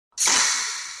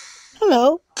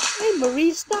Hello, I'm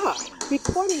Marie Starr,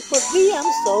 reporting for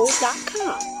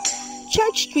VMSoul.com.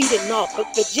 Church Street in Norfolk,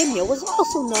 Virginia was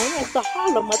also known as the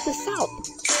Harlem of the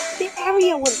South. The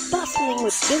area was bustling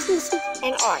with businesses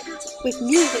and art, with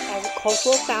music as a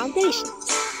cultural foundation.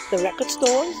 The record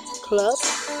stores, clubs,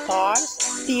 bars,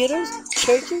 theaters,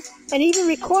 churches, and even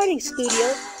recording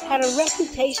studios had a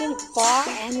reputation far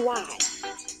and wide.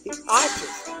 The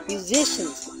artists,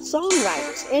 musicians,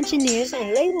 songwriters, engineers,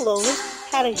 and label owners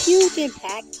had a huge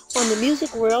impact on the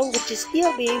music world, which is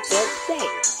still being felt today.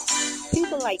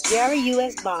 People like Gary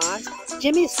U.S. Barnes,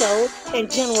 Jimmy Soul,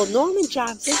 and General Norman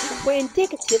Johnson were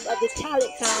indicative of the talent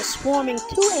found swarming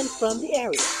to and from the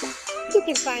area. You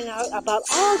can find out about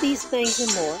all these things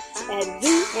and more at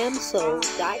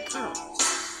VMSoul.com.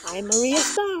 I'm Maria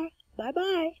Starr.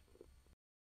 Bye-bye.